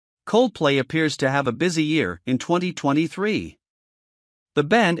Coldplay appears to have a busy year in 2023. The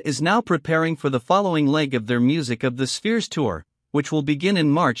band is now preparing for the following leg of their Music of the Spheres tour, which will begin in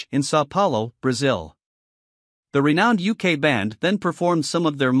March in Sao Paulo, Brazil. The renowned UK band then performed some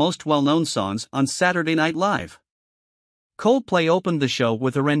of their most well-known songs on Saturday Night Live. Coldplay opened the show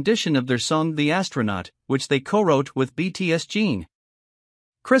with a rendition of their song The Astronaut, which they co-wrote with BTS Jin.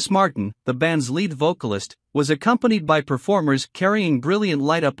 Chris Martin, the band's lead vocalist, was accompanied by performers carrying brilliant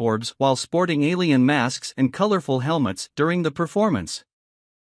light-up orbs while sporting alien masks and colorful helmets during the performance.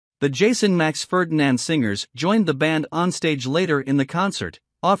 The Jason Max Ferdinand Singers joined the band on stage later in the concert,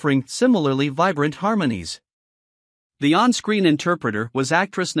 offering similarly vibrant harmonies. The on-screen interpreter was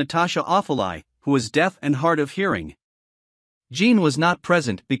actress Natasha Ofili, who is deaf and hard of hearing. Jin was not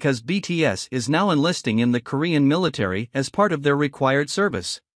present because BTS is now enlisting in the Korean military as part of their required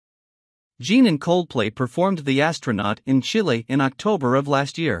service. Jin and Coldplay performed The Astronaut in Chile in October of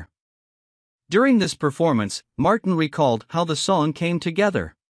last year. During this performance, Martin recalled how the song came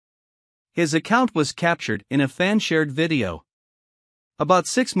together. His account was captured in a fan-shared video. "About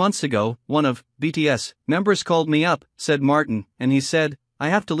 6 months ago, one of BTS members called me up," said Martin, "and he said, I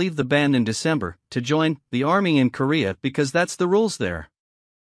have to leave the band in December to join the army in Korea because that's the rules there.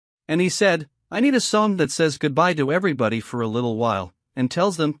 And he said, I need a song that says goodbye to everybody for a little while and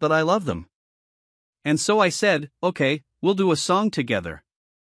tells them that I love them. And so I said, okay, we'll do a song together.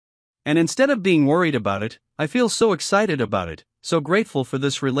 And instead of being worried about it, I feel so excited about it, so grateful for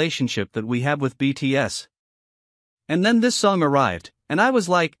this relationship that we have with BTS. And then this song arrived, and I was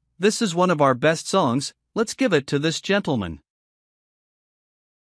like, this is one of our best songs, let's give it to this gentleman."